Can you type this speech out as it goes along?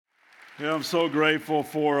Yeah, I'm so grateful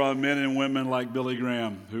for men and women like Billy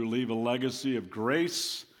Graham who leave a legacy of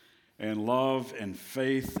grace and love and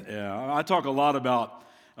faith. I talk a lot about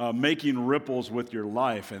making ripples with your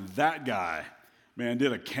life, and that guy, man,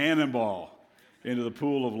 did a cannonball into the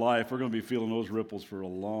pool of life. We're going to be feeling those ripples for a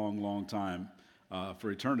long, long time,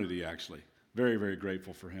 for eternity, actually. Very, very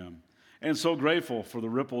grateful for him. And so grateful for the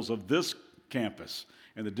ripples of this campus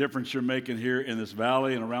and the difference you're making here in this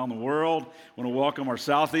valley and around the world. I want to welcome our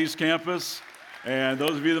Southeast campus. And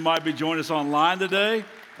those of you that might be joining us online today,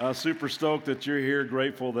 super stoked that you're here,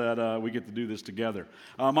 grateful that we get to do this together.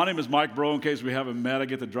 My name is Mike Breaux. In case we haven't met, I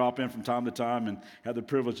get to drop in from time to time and have the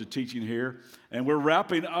privilege of teaching here. And we're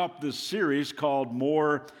wrapping up this series called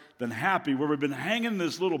More Than Happy, where we've been hanging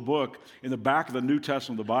this little book in the back of the New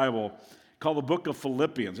Testament of the Bible called the book of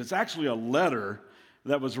Philippians. It's actually a letter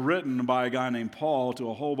that was written by a guy named Paul to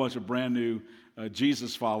a whole bunch of brand new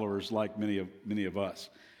Jesus followers like many of us.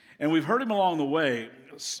 And we've heard him along the way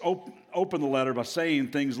open the letter by saying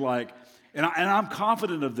things like, and I'm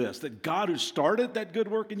confident of this, that God who started that good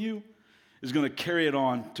work in you is going to carry it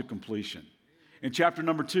on to completion. In chapter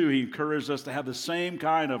number 2, he encouraged us to have the same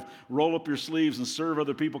kind of roll up your sleeves and serve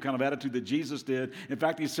other people kind of attitude that Jesus did. In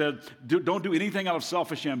fact, he said, don't do anything out of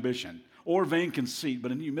selfish ambition or vain conceit,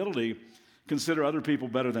 but in humility, consider other people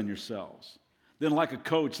better than yourselves. Then, like a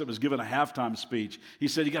coach that was given a halftime speech, he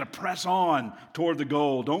said, you got to press on toward the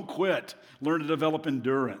goal. Don't quit. Learn to develop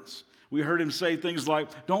endurance. We heard him say things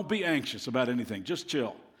like, don't be anxious about anything. Just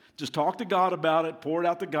chill. Just talk to God about it, pour it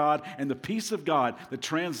out to God, and the peace of God that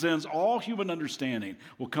transcends all human understanding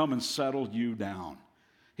will come and settle you down.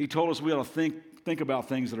 He told us we ought to think about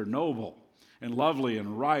things that are noble and lovely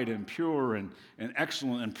and right and pure and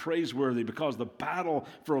excellent and praiseworthy, because the battle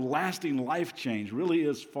for lasting life change really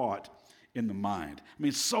is fought in the mind. I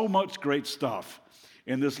mean, so much great stuff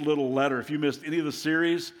in this little letter. If you missed any of the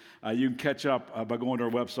series, you can catch up by going to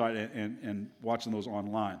our website and watching those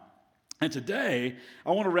online. And today,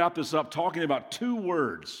 I want to wrap this up talking about 2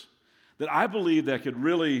 words that I believe that could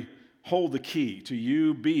really hold the key to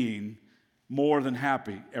you being more than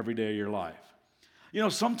happy every day of your life. You know,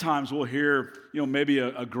 sometimes we'll hear, maybe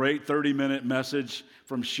a great 30-minute message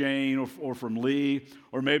from Shane or from Lee,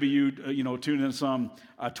 or maybe you tune in some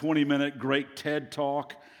 20-minute great TED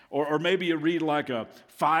Talk, or maybe you read like a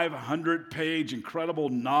 500-page incredible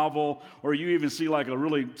novel, or you even see like a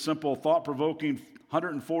really simple, thought-provoking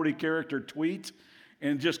 140-character tweet,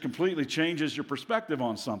 and it just completely changes your perspective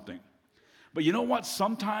on something. But you know what?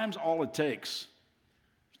 Sometimes all it takes is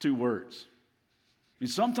 2 words. I mean,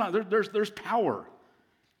 sometimes there's power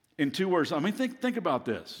in 2 words. I mean, think about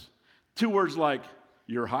this. 2 words like,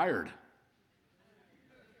 you're hired.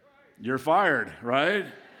 You're fired, right?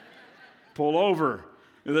 Pull over.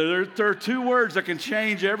 There are 2 words that can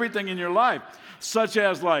change everything in your life, such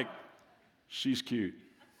as like, she's cute.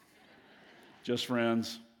 Just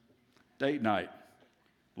friends. Date night.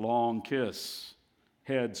 Long kiss.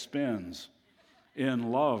 Head spins.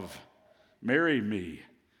 In love. Marry me.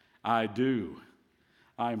 I do.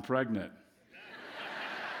 I'm pregnant.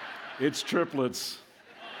 It's triplets.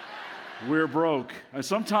 We're broke. And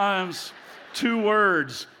sometimes 2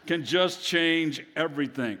 words can just change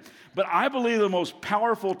everything. But I believe the most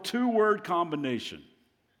powerful 2-word combination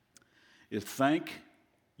is thank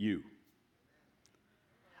you.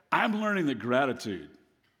 I'm learning that gratitude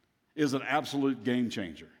is an absolute game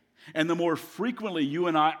changer. And the more frequently you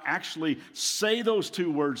and I actually say those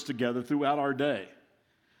 2 words together throughout our day,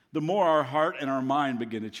 the more our heart and our mind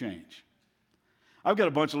begin to change. I've got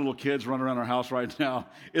a bunch of little kids running around our house right now.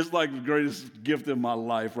 It's like the greatest gift in my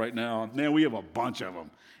life right now. Man, we have a bunch of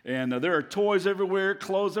them. And there are toys everywhere,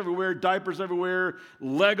 clothes everywhere, diapers everywhere,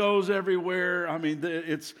 Legos everywhere. I mean,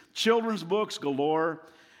 it's children's books galore.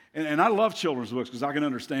 And I love children's books because I can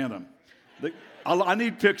understand them. I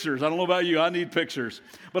need pictures. I don't know about you. I need pictures.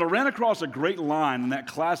 But I ran across a great line in that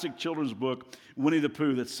classic children's book, Winnie the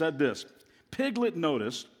Pooh, that said this: Piglet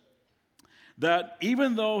noticed that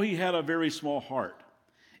even though he had a very small heart,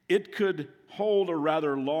 it could hold a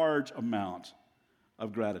rather large amount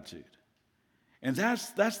of gratitude. And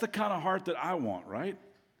that's the kind of heart that I want, right?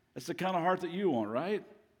 That's the kind of heart that you want, right?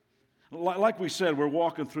 Like we said, we're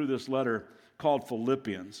walking through this letter called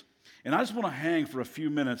Philippians. And I just want to hang for a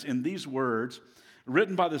few minutes in these words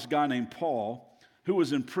written by this guy named Paul, who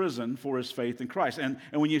was in prison for his faith in Christ. And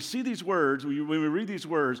when you see these words, when we read these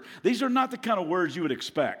words, these are not the kind of words you would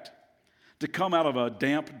expect to come out of a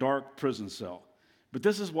damp, dark prison cell. But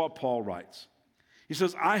this is what Paul writes. He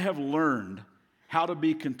says, I have learned how to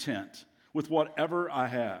be content with whatever I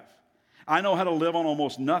have. I know how to live on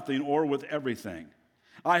almost nothing or with everything.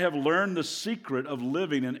 I have learned the secret of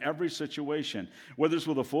living in every situation, whether it's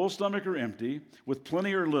with a full stomach or empty, with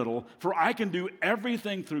plenty or little, for I can do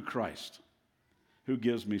everything through Christ who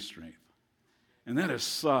gives me strength. And that is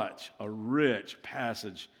such a rich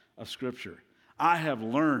passage of Scripture. I have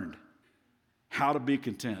learned how to be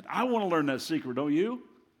content. I want to learn that secret, don't you?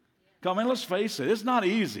 Come on, let's face it, it's not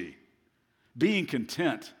easy being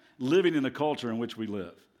content, living in the culture in which we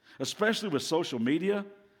live, especially with social media.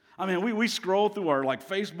 I mean, we scroll through our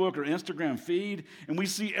Facebook or Instagram feed, and we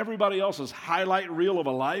see everybody else's highlight reel of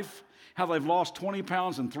a life, how they've lost 20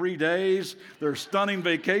 pounds in 3 days, their stunning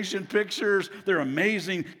vacation pictures, their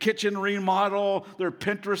amazing kitchen remodel, their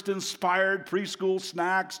Pinterest-inspired preschool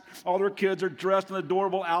snacks. All their kids are dressed in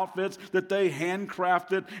adorable outfits that they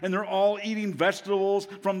handcrafted, and they're all eating vegetables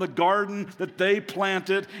from the garden that they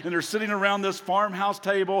planted, and they're sitting around this farmhouse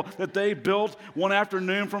table that they built one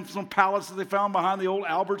afternoon from some pallets that they found behind the old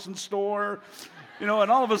Albertson store. And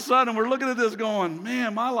all of a sudden we're looking at this going,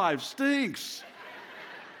 man, my life stinks.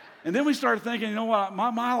 And then we started thinking, you know what,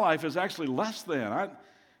 my life is actually less than.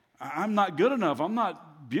 I'm not good enough. I'm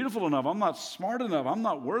not beautiful enough. I'm not smart enough. I'm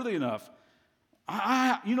not worthy enough.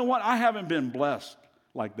 You know what, I haven't been blessed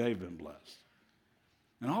like they've been blessed.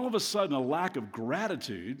 And all of a sudden, a lack of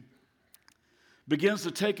gratitude begins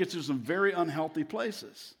to take us to some very unhealthy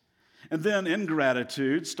places. And then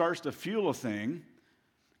ingratitude starts to fuel a thing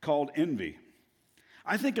called envy.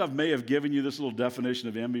 I think I may have given you this little definition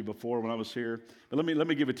of envy before when I was here, but let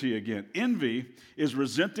me give it to you again. Envy is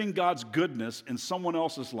resenting God's goodness in someone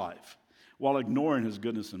else's life while ignoring his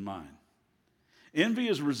goodness in mine. Envy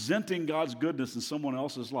is resenting God's goodness in someone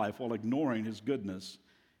else's life while ignoring his goodness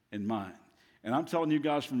in mine. And I'm telling you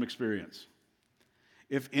guys from experience,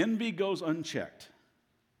 if envy goes unchecked,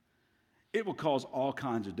 it will cause all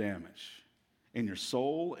kinds of damage in your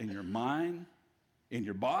soul, in your mind, in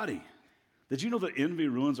your body. Did you know that envy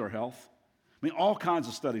ruins our health? I mean, all kinds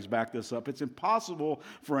of studies back this up. It's impossible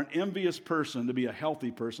for an envious person to be a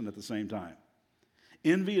healthy person at the same time.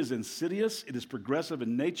 Envy is insidious. It is progressive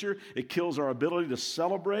in nature. It kills our ability to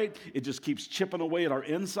celebrate. It just keeps chipping away at our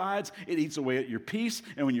insides. It eats away at your peace.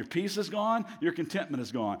 And when your peace is gone, your contentment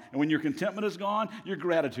is gone. And when your contentment is gone, your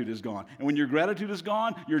gratitude is gone. And when your gratitude is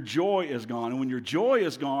gone, your joy is gone. And when your joy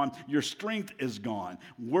is gone, your strength is gone.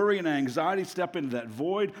 Worry and anxiety step into that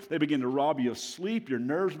void. They begin to rob you of sleep. Your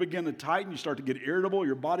nerves begin to tighten. You start to get irritable.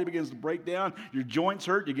 Your body begins to break down. Your joints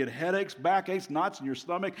hurt. You get headaches, backaches, knots in your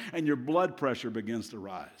stomach, and your blood pressure begins to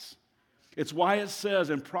rise. It's why it says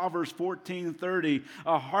in Proverbs 14:30,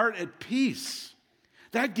 a heart at peace,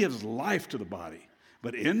 that gives life to the body.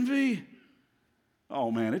 But envy, oh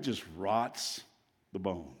man, it just rots the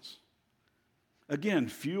bones. Again,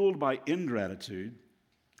 fueled by ingratitude,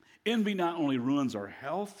 envy not only ruins our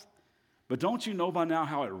health, but don't you know by now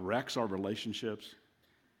how it wrecks our relationships?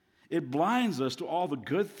 It blinds us to all the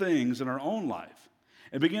good things in our own life.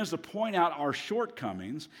 It begins to point out our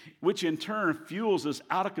shortcomings, which in turn fuels this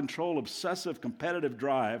out-of-control, obsessive, competitive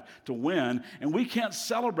drive to win, and we can't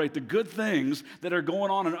celebrate the good things that are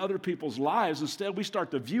going on in other people's lives. Instead, we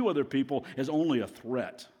start to view other people as only a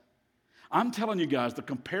threat. I'm telling you guys, the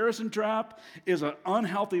comparison trap is an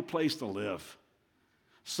unhealthy place to live.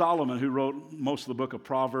 Solomon, who wrote most of the book of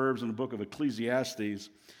Proverbs and the book of Ecclesiastes,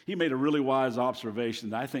 he made a really wise observation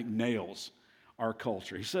that I think nails our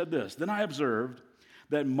culture. He said this, "Then I observed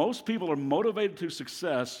that most people are motivated to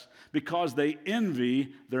success because they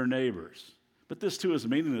envy their neighbors." But this too is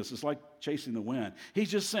meaningless. It's like chasing the wind.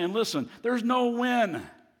 He's just saying, listen, there's no win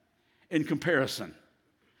in comparison.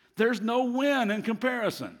 There's no win in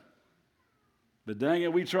comparison. But dang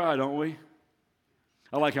it, we try, don't we?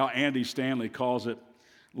 I like how Andy Stanley calls it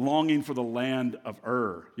longing for the land of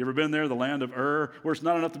Ur. You ever been there, the land of Ur, where it's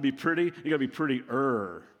not enough to be pretty, you got to be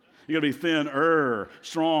pretty-er. You got to be thin-er,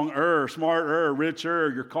 strong-er, smart-er,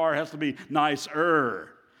 rich-er. Your car has to be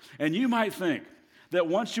nice-er. And you might think that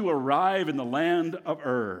once you arrive in the land of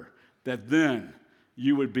Ur, that then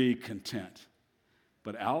you would be content.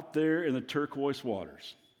 But out there in the turquoise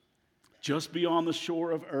waters, just beyond the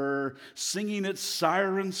shore of Ur, singing its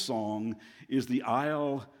siren song, is the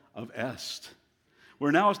Isle of Est,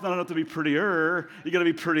 where now it's not enough to be prettier, you got to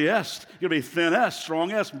be prettiest. You got to be thin-est,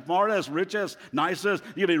 strong-est, smart-est, rich-est, nice-est.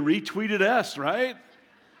 You got to be retweeted-est, right?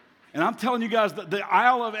 And I'm telling you guys that the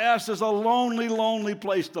Isle of Est is a lonely, lonely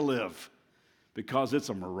place to live because it's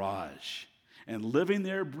a mirage. And living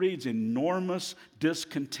there breeds enormous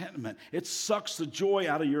discontentment. It sucks the joy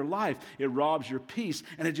out of your life. It robs your peace,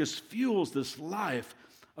 and it just fuels this life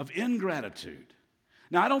of ingratitude.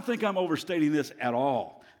 Now, I don't think I'm overstating this at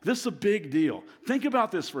all. This is a big deal. Think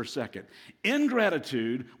about this for a second.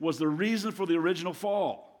 Ingratitude was the reason for the original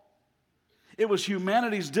fall. It was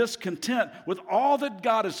humanity's discontent with all that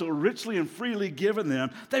God has so richly and freely given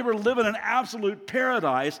them. They were living in absolute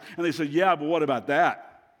paradise, and they said, yeah, but what about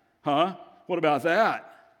that? Huh? What about that?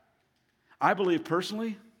 I believe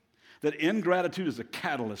personally that ingratitude is a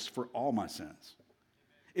catalyst for all my sins.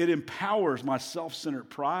 It empowers my self-centered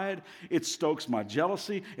pride. It stokes my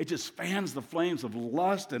jealousy. It just fans the flames of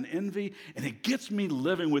lust and envy, and it gets me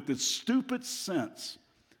living with this stupid sense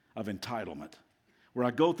of entitlement, where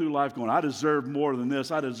I go through life going, I deserve more than this,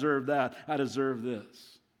 I deserve that, I deserve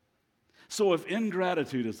this. So if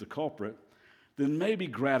ingratitude is the culprit, then maybe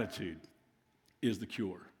gratitude is the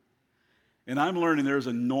cure. And I'm learning there's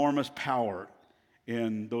enormous power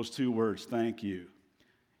in those two words, thank you.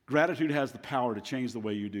 Gratitude has the power to change the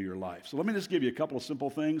way you do your life. So let me just give you a couple of simple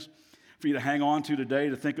things for you to hang on to today,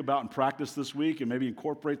 to think about and practice this week, and maybe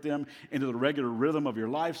incorporate them into the regular rhythm of your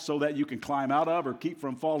life so that you can climb out of or keep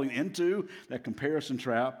from falling into that comparison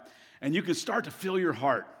trap. And you can start to fill your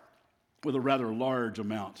heart with a rather large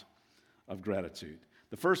amount of gratitude.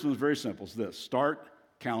 The first one is very simple. It's this. Start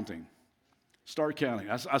counting. Start counting.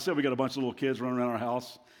 I said we got a bunch of little kids running around our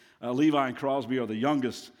house. Levi and Crosby are the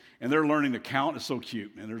youngest, and they're learning to count. It's so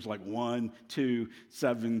cute. And there's like 1, 2,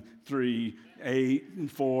 7, 3, 8,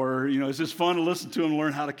 and 4. You know, it's just fun to listen to them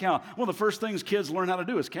learn how to count. One of the first things kids learn how to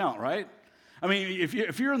do is count, right? I mean,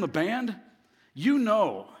 if you're in the band, you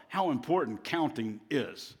know how important counting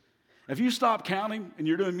is. If you stop counting and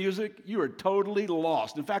you're doing music, you are totally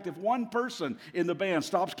lost. In fact, if one person in the band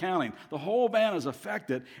stops counting, the whole band is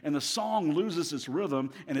affected, and the song loses its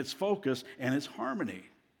rhythm and its focus and its harmony.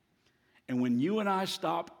 And when you and I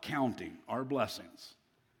stop counting our blessings,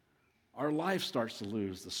 our life starts to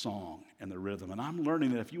lose the song and the rhythm. And I'm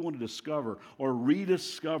learning that if you want to discover or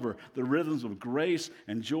rediscover the rhythms of grace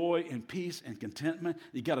and joy and peace and contentment,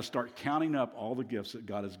 you got to start counting up all the gifts that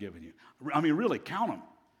God has given you. I mean, really, count them.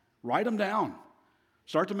 Write them down.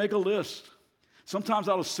 Start to make a list. Sometimes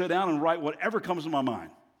I'll just sit down and write whatever comes to my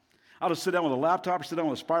mind. I'll just sit down with a laptop or sit down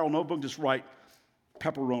with a spiral notebook and just write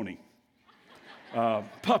pepperoni,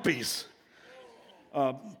 puppies,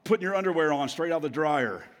 putting your underwear on straight out of the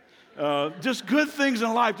dryer. Just good things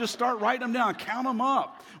in life. Just start writing them down. Count them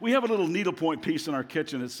up. We have a little needlepoint piece in our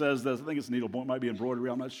kitchen. It says this. I think it's needlepoint. It might be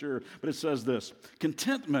embroidery. I'm not sure. But it says this.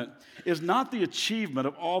 Contentment is not the achievement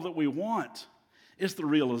of all that we want. It's the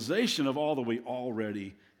realization of all that we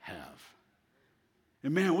already have.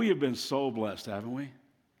 And man, we have been so blessed, haven't we?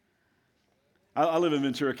 I live in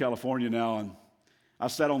Ventura, California now, and I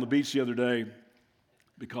sat on the beach the other day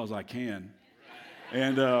because I can.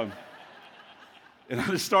 And I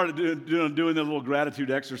just started doing the little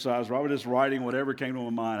gratitude exercise where I was just writing whatever came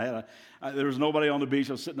to my mind. There was nobody on the beach.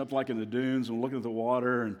 I was sitting up like in the dunes and looking at the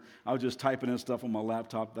water, and I was just typing in stuff on my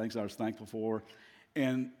laptop, things I was thankful for.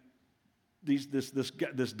 And this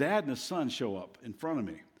dad and his son show up in front of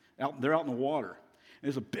me. They're out in the water. And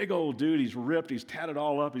there's a big old dude. He's ripped. He's tatted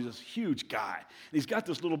all up. He's this huge guy. And he's got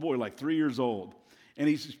this little boy like 3 years old. And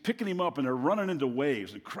he's picking him up, and they're running into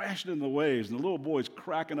waves and crashing into the waves. And the little boy's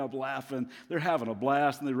cracking up laughing. They're having a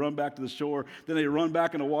blast, and they run back to the shore. Then they run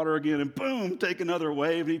back in the water again, and boom, take another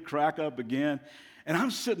wave, and he'd crack up again. And I'm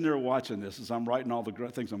sitting there watching this as I'm writing all the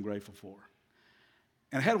things I'm grateful for.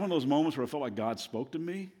 And I had one of those moments where I felt like God spoke to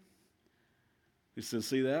me. He said,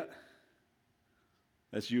 see that?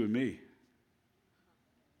 That's you and me.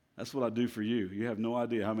 That's what I do for you. You have no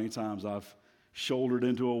idea how many times I've shouldered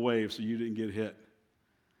into a wave so you didn't get hit.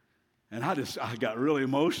 And I got really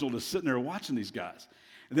emotional just sitting there watching these guys.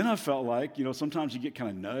 And then I felt like, sometimes you get kind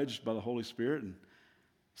of nudged by the Holy Spirit and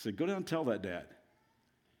said, go down and tell that dad.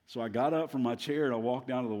 So I got up from my chair and I walked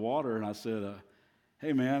down to the water and I said,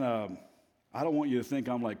 hey man, I don't want you to think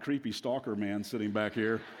I'm like creepy stalker man sitting back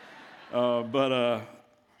here. But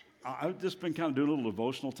I've just been kind of doing a little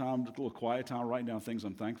devotional time, a little quiet time, writing down things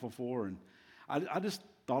I'm thankful for. And I just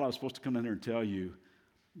thought I was supposed to come in here and tell you,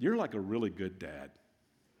 you're like a really good dad.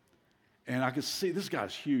 And I could see, this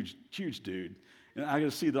guy's huge, huge dude. And I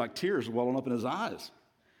could see like tears welling up in his eyes.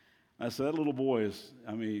 I said, that little boy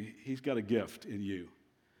he's got a gift in you.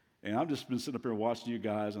 And I've just been sitting up here watching you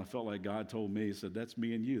guys, and I felt like God told me, he said, that's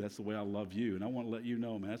me and you. That's the way I love you. And I want to let you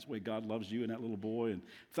know, man, that's the way God loves you and that little boy. And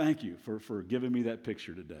thank you for giving me that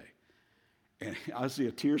picture today. And I see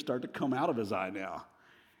a tear start to come out of his eye now.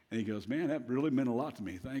 And he goes, man, that really meant a lot to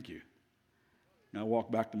me. Thank you. And I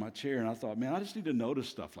walked back to my chair, and I thought, man, I just need to notice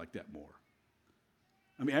stuff like that more.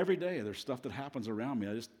 I mean, every day there's stuff that happens around me.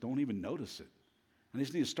 I just don't even notice it. I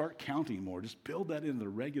just need to start counting more. Just build that into the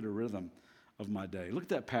regular rhythm of my day. Look at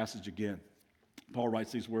that passage again. Paul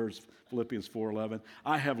writes these words, Philippians 4:11.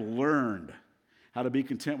 I have learned how to be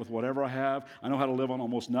content with whatever I have. I know how to live on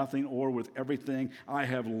almost nothing or with everything. I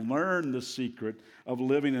have learned the secret of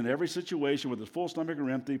living in every situation with a full stomach or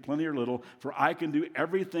empty, plenty or little, for I can do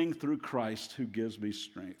everything through Christ who gives me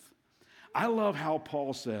strength. I love how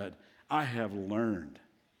Paul said, I have learned.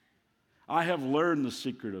 I have learned the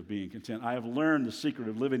secret of being content. I have learned the secret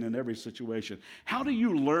of living in every situation. How do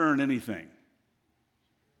you learn anything?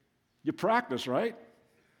 You practice, right?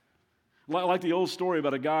 Like the old story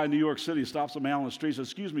about a guy in New York City stops a man on the street and says,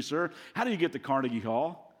 excuse me, sir, how do you get to Carnegie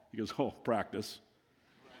Hall? He goes, oh, practice.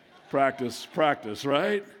 Practice, practice,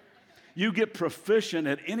 right? You get proficient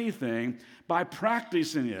at anything by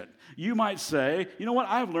practicing it. You might say, you know what,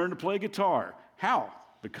 I've learned to play guitar. How?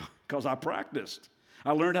 Because I practiced.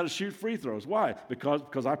 I learned how to shoot free throws. Why?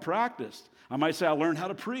 Because I practiced. I might say I learned how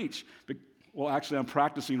to preach. Well, actually, I'm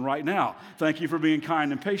practicing right now. Thank you for being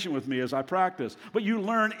kind and patient with me as I practice. But you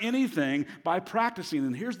learn anything by practicing.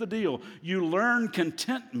 And here's the deal. You learn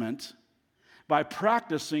contentment by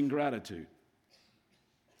practicing gratitude.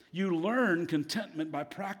 You learn contentment by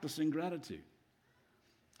practicing gratitude.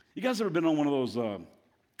 You guys ever been on one of those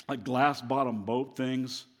like glass bottom boat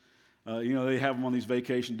things? They have them on these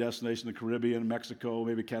vacation destinations in the Caribbean, Mexico,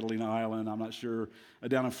 maybe Catalina Island, I'm not sure.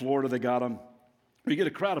 Down in Florida, they got them. You get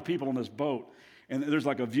a crowd of people on this boat, and there's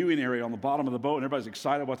like a viewing area on the bottom of the boat, and everybody's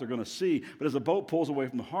excited what they're going to see. But as the boat pulls away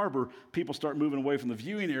from the harbor, people start moving away from the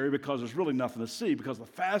viewing area because there's really nothing to see. Because the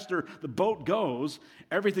faster the boat goes,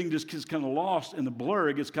 everything just gets kind of lost in the blur.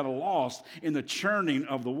 It gets kind of lost in the churning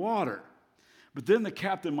of the water. But then the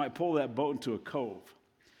captain might pull that boat into a cove.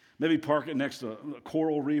 Maybe park it next to a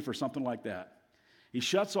coral reef or something like that. He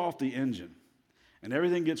shuts off the engine, and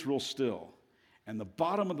everything gets real still. And the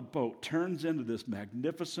bottom of the boat turns into this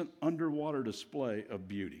magnificent underwater display of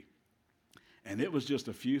beauty. And it was just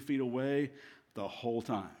a few feet away the whole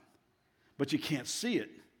time. But you can't see it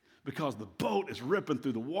because the boat is ripping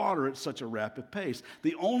through the water at such a rapid pace.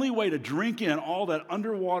 The only way to drink in all that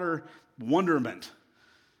underwater wonderment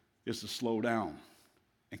is to slow down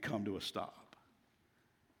and come to a stop.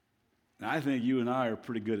 And I think you and I are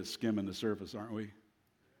pretty good at skimming the surface, aren't we?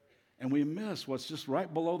 And we miss what's just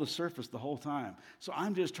right below the surface the whole time. So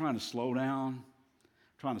I'm just trying to slow down,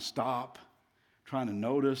 trying to stop, trying to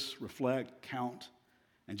notice, reflect, count,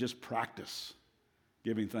 and just practice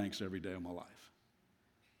giving thanks every day of my life.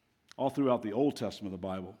 All throughout the Old Testament of the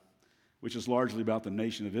Bible, which is largely about the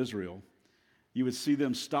nation of Israel, you would see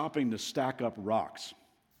them stopping to stack up rocks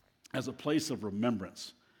as a place of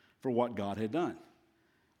remembrance for what God had done,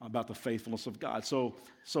 about the faithfulness of God. So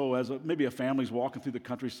as maybe a family's walking through the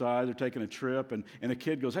countryside, they're taking a trip, and a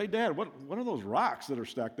kid goes, hey, Dad, what are those rocks that are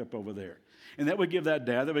stacked up over there? And that would give that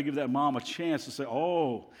dad, that would give that mom a chance to say,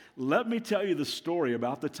 oh, let me tell you the story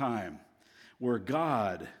about the time where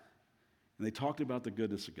God, and they talked about the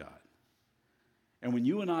goodness of God. And when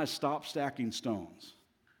you and I stop stacking stones,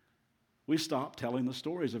 we stop telling the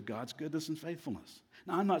stories of God's goodness and faithfulness.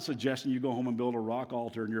 Now, I'm not suggesting you go home and build a rock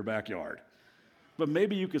altar in your backyard. But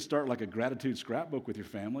maybe you could start like a gratitude scrapbook with your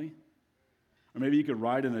family. Or maybe you could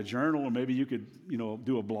write in a journal, or maybe you could,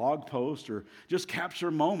 do a blog post, or just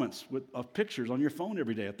capture moments of pictures on your phone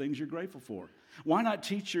every day of things you're grateful for. Why not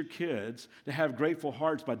teach your kids to have grateful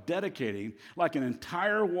hearts by dedicating like an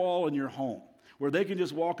entire wall in your home where they can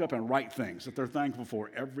just walk up and write things that they're thankful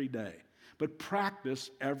for every day? But practice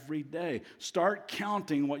every day. Start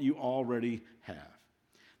counting what you already have.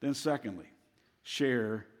 Then secondly,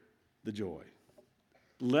 share the joy.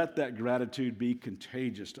 Let that gratitude be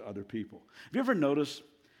contagious to other people. Have you ever noticed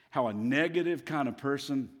how a negative kind of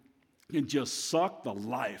person can just suck the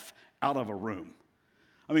life out of a room?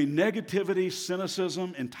 I mean, negativity,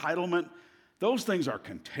 cynicism, entitlement, those things are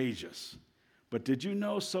contagious. But did you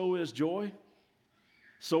know so is joy?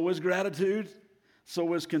 So is gratitude?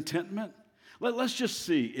 So is contentment? Let's just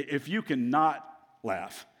see if you can not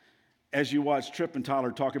laugh as you watch Tripp and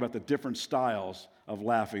Tyler talk about the different styles of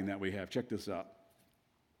laughing that we have. Check this out.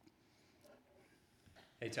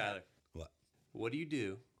 Hey, Tyler. What do you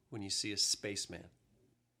do when you see a spaceman?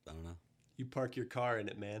 I don't know. You park your car in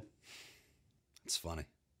it, man. It's funny.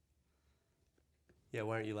 Yeah,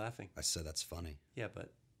 why aren't you laughing? I said that's funny. Yeah,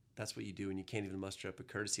 but that's what you do when you can't even muster up a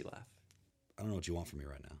courtesy laugh. I don't know what you want from me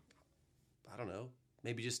right now. I don't know.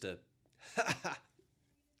 Maybe just a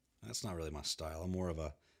That's not really my style. I'm more of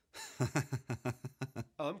a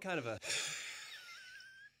Oh, I'm kind of a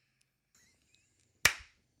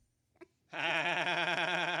He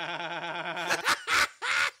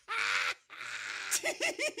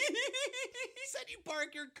said you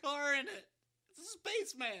park your car in it. It's a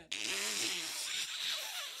spaceman.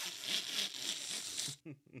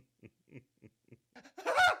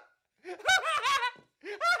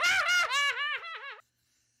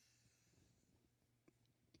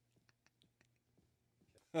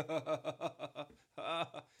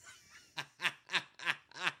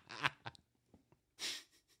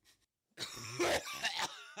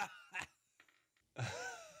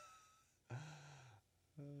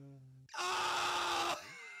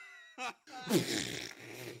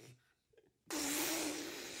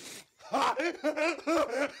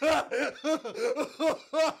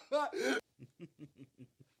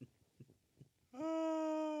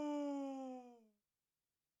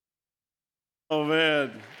 Oh,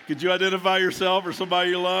 man. Could you identify yourself or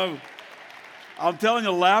somebody you love? I'm telling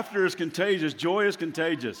you, laughter is contagious. Joy is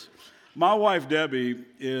contagious. My wife, Debbie,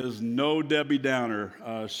 is no Debbie Downer.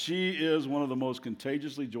 She is one of the most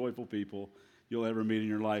contagiously joyful people you'll ever meet in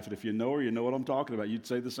your life. And if you know her, you know what I'm talking about. You'd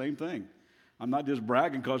say the same thing. I'm not just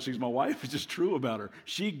bragging because she's my wife. It's just true about her.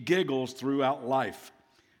 She giggles throughout life.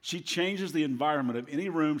 She changes the environment of any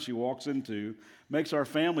room she walks into, makes our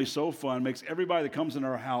family so fun, makes everybody that comes in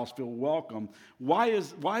our house feel welcome. Why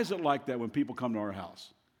is it like that when people come to our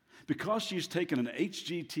house? Because she's taken an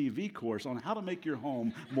HGTV course on how to make your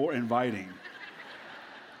home more inviting.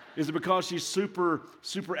 Is it because she's super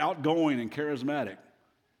outgoing and charismatic?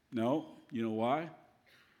 No. You know why?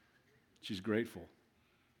 She's grateful.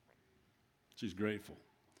 She's grateful.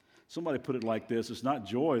 Somebody put it like this: it's not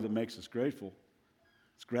joy that makes us grateful.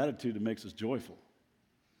 It's gratitude that makes us joyful.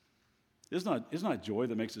 It's not joy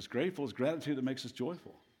that makes us grateful. It's gratitude that makes us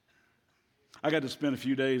joyful. I got to spend a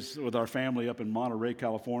few days with our family up in Monterey,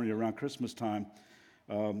 California around Christmas time.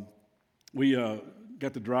 We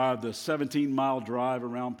got to drive the 17-mile drive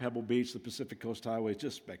around Pebble Beach, the Pacific Coast Highway. It's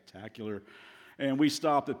just spectacular. And we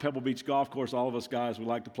stopped at Pebble Beach Golf Course. All of us guys, we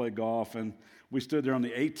like to play golf. And we stood there on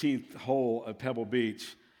the 18th hole at Pebble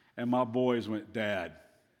Beach. And my boys went, "Dad,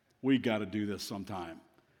 we got to do this sometime.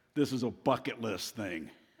 This is a bucket list thing,"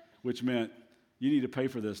 which meant, "You need to pay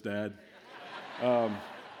for this, Dad."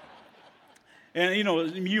 And,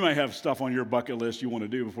 you may have stuff on your bucket list you want to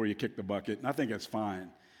do before you kick the bucket, and I think that's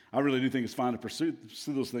fine. I really do think it's fine to pursue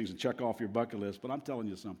those things and check off your bucket list, but I'm telling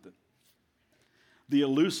you something. The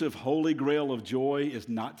elusive holy grail of joy is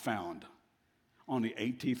not found on the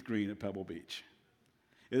 18th green at Pebble Beach.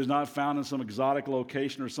 It is not found in some exotic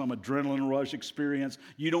location or some adrenaline rush experience.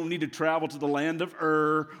 You don't need to travel to the land of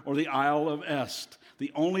Ur or the Isle of Est.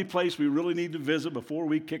 The only place we really need to visit before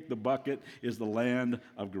we kick the bucket is the land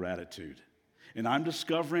of gratitude. And I'm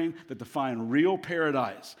discovering that to find real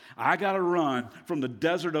paradise, I got to run from the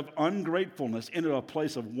desert of ungratefulness into a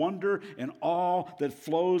place of wonder and awe that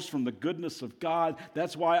flows from the goodness of God.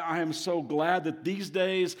 That's why I am so glad that these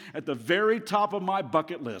days, at the very top of my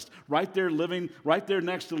bucket list, right there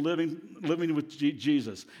next to living with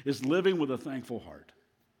Jesus, is living with a thankful heart.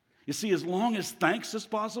 You see, as long as thanks is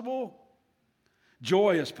possible,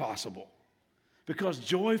 joy is possible. Because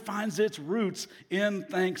joy finds its roots in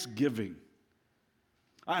thanksgiving.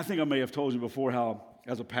 I think I may have told you before how,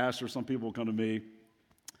 as a pastor, some people come to me,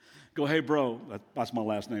 go, "Hey, bro," that's my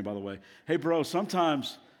last name, by the way. "Hey, bro,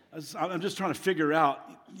 sometimes I'm just trying to figure out,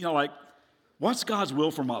 what's God's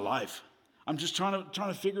will for my life? I'm just trying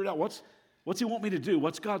to figure it out. What's He want me to do?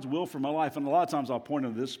 What's God's will for my life?" And a lot of times I'll point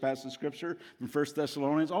to this passage of Scripture from 1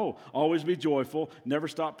 Thessalonians. Always be joyful, never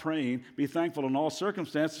stop praying, be thankful in all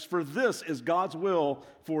circumstances, for this is God's will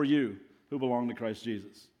for you who belong to Christ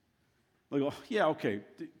Jesus. They go, "Yeah, okay,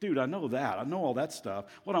 dude, I know that. I know all that stuff.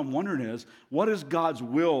 What I'm wondering is, what is God's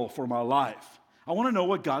will for my life? I want to know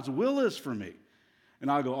what God's will is for me." And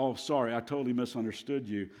I go, "Oh, sorry, I totally misunderstood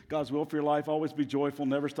you. God's will for your life, always be joyful,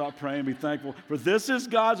 never stop praying, be thankful, for this is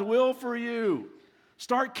God's will for you."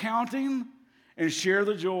 Start counting and share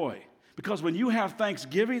the joy. Because when you have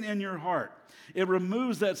thanksgiving in your heart, it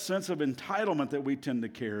removes that sense of entitlement that we tend to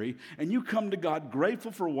carry, and you come to God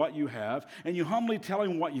grateful for what you have, and you humbly tell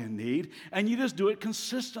Him what you need, and you just do it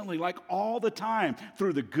consistently, like all the time,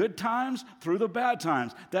 through the good times, through the bad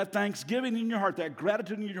times. That thanksgiving in your heart, that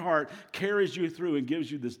gratitude in your heart carries you through and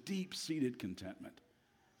gives you this deep-seated contentment.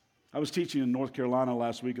 I was teaching in North Carolina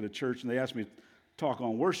last week at a church, and they asked me to talk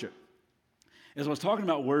on worship. As I was talking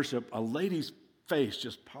about worship, a lady's face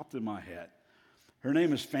just popped in my head. Her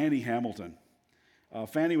name is Fanny Hamilton.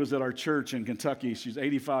 Fanny was at our church in Kentucky. She's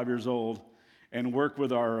 85 years old and worked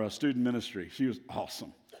with our student ministry. She was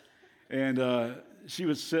awesome. And she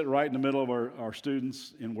would sit right in the middle of our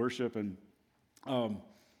students in worship. And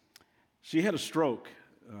she had a stroke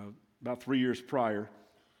about 3 years prior.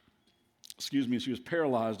 She was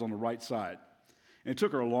paralyzed on the right side. And it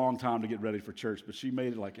took her a long time to get ready for church, but she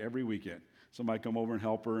made it like every weekend. Somebody come over and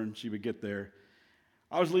help her, and she would get there.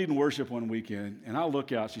 I was leading worship one weekend, and I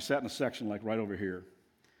look out. She sat in a section like right over here.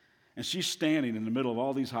 And she's standing in the middle of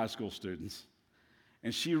all these high school students.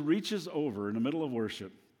 And she reaches over in the middle of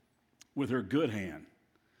worship with her good hand,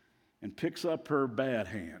 and picks up her bad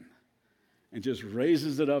hand and just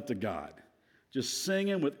raises it up to God, just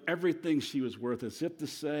singing with everything she was worth, as if to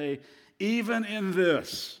say, even in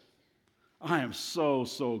this, I am so,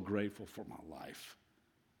 so grateful for my life.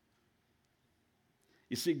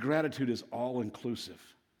 You see, gratitude is all-inclusive.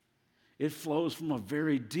 It flows from a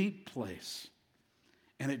very deep place,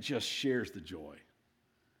 and it just shares the joy.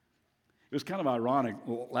 It was kind of ironic.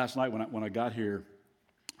 Last night when I got here,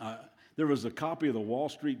 there was a copy of the Wall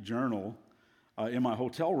Street Journal in my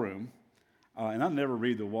hotel room, and I never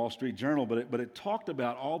read the Wall Street Journal, but it talked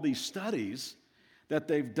about all these studies that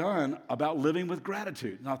they've done about living with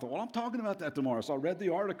gratitude. And I thought, well, I'm talking about that tomorrow. So I read the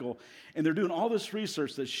article, and they're doing all this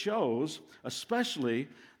research that shows, especially,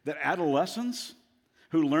 that adolescents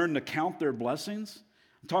who learn to count their blessings,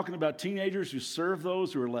 I'm talking about teenagers who serve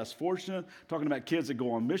those who are less fortunate, I'm talking about kids that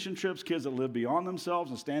go on mission trips, kids that live beyond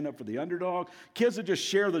themselves and stand up for the underdog, kids that just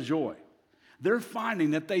share the joy. They're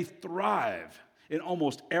finding that they thrive in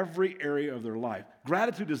almost every area of their life.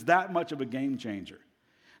 Gratitude is that much of a game changer.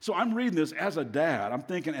 So I'm reading this as a dad. I'm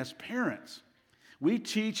thinking as parents, we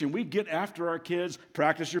teach and we get after our kids,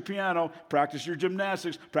 practice your piano, practice your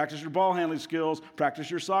gymnastics, practice your ball handling skills, practice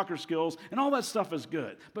your soccer skills, and all that stuff is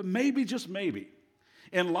good. But maybe, just maybe,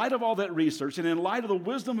 in light of all that research and in light of the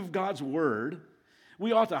wisdom of God's word,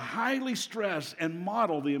 we ought to highly stress and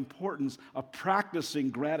model the importance of practicing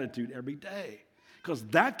gratitude every day. Because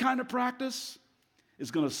that kind of practice is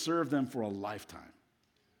going to serve them for a lifetime.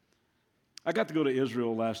 I got to go to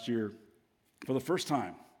Israel last year for the first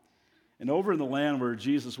time. And over in the land where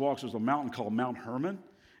Jesus walks, there's a mountain called Mount Hermon,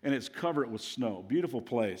 and it's covered with snow. Beautiful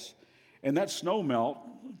place. And that snow melt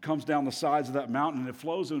comes down the sides of that mountain, and it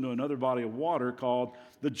flows into another body of water called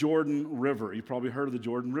the Jordan River. You've probably heard of the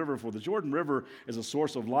Jordan River before. The Jordan River is a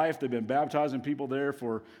source of life. They've been baptizing people there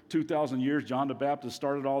for 2,000 years. John the Baptist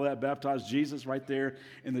started all that, baptized Jesus right there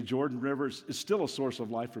in the Jordan River. It's still a source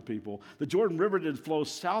of life for people. The Jordan River then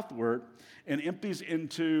flows southward and empties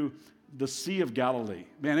into the Sea of Galilee.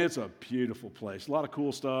 Man, it's a beautiful place. A lot of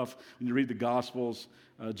cool stuff. When you read the Gospels,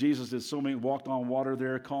 Jesus did so many, walked on water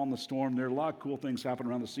there, calmed the storm there. A lot of cool things happen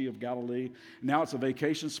around the Sea of Galilee. Now it's a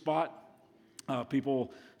vacation spot.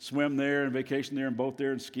 People swim there and vacation there and boat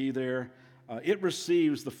there and ski there. It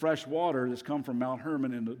receives the fresh water that's come from Mount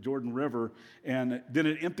Hermon in the Jordan River, and then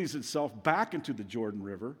it empties itself back into the Jordan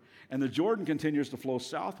River, and the Jordan continues to flow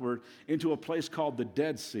southward into a place called the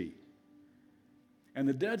Dead Sea. And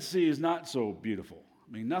the Dead Sea is not so beautiful.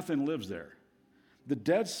 I mean, nothing lives there. The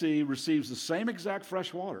Dead Sea receives the same exact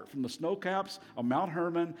fresh water from the snow caps of Mount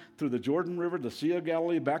Hermon through the Jordan River, the Sea of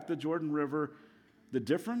Galilee, back to the Jordan River. The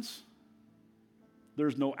difference?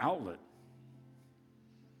 There's no outlet.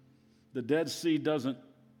 The Dead Sea doesn't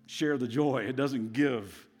share the joy. It doesn't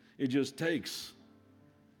give. It just takes.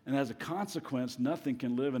 And as a consequence, nothing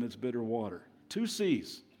can live in its bitter water. Two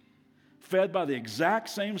seas, fed by the exact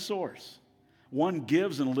same source. One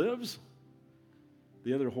gives and lives,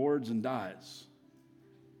 the other hoards and dies.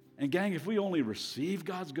 And gang, if we only receive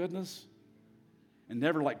God's goodness and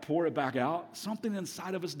never pour it back out, something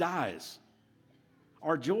inside of us dies.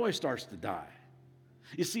 Our joy starts to die.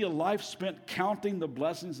 You see, a life spent counting the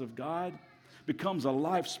blessings of God becomes a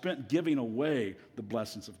life spent giving away the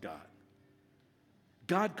blessings of God.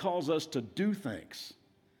 God calls us to do things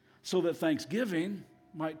so that thanksgiving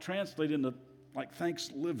might translate into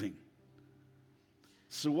thanks living.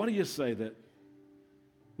 So what do you say that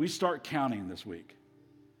we start counting this week?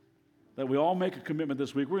 That we all make a commitment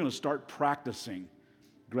this week. We're going to start practicing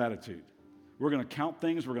gratitude. We're going to count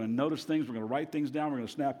things. We're going to notice things. We're going to write things down. We're going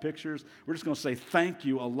to snap pictures. We're just going to say thank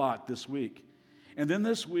you a lot this week. And then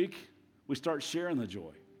this week, we start sharing the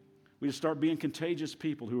joy. We just start being contagious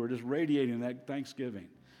people who are just radiating that thanksgiving.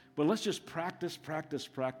 But let's just practice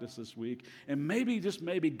this week. And maybe, just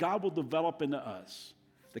maybe, God will develop into us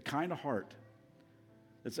the kind of heart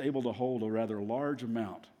that's able to hold a rather large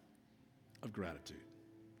amount of gratitude.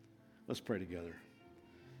 Let's pray together.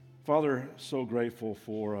 Father, so grateful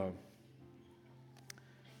for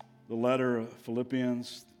the letter of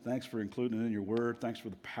Philippians. Thanks for including it in your word. Thanks for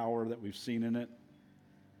the power that we've seen in it.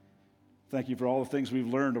 Thank you for all the things we've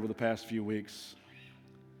learned over the past few weeks.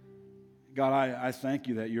 God, I thank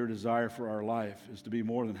you that your desire for our life is to be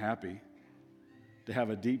more than happy, to have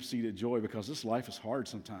a deep-seated joy, because this life is hard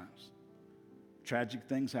sometimes. Tragic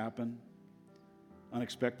things happen.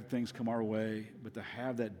 Unexpected things come our way. But to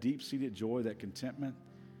have that deep-seated joy, that contentment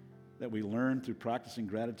that we learn through practicing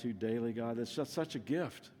gratitude daily, God, that's just such a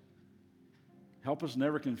gift. Help us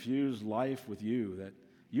never confuse life with you, that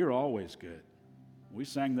you're always good. We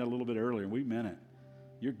sang that a little bit earlier, and we meant it.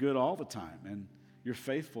 You're good all the time, and you're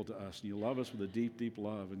faithful to us, and you love us with a deep, deep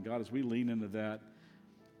love. And God, as we lean into that,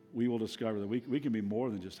 we will discover that we can be more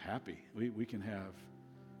than just happy. We can have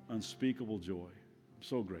unspeakable joy. I'm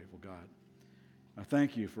so grateful, God. I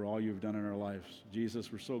thank you for all you've done in our lives.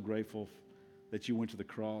 Jesus, we're so grateful that you went to the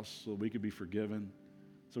cross so we could be forgiven,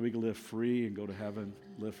 so we could live free and go to heaven,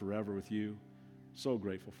 live forever with you. So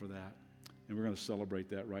grateful for that. And we're going to celebrate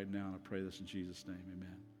that right now, and I pray this in Jesus' name.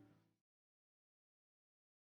 Amen.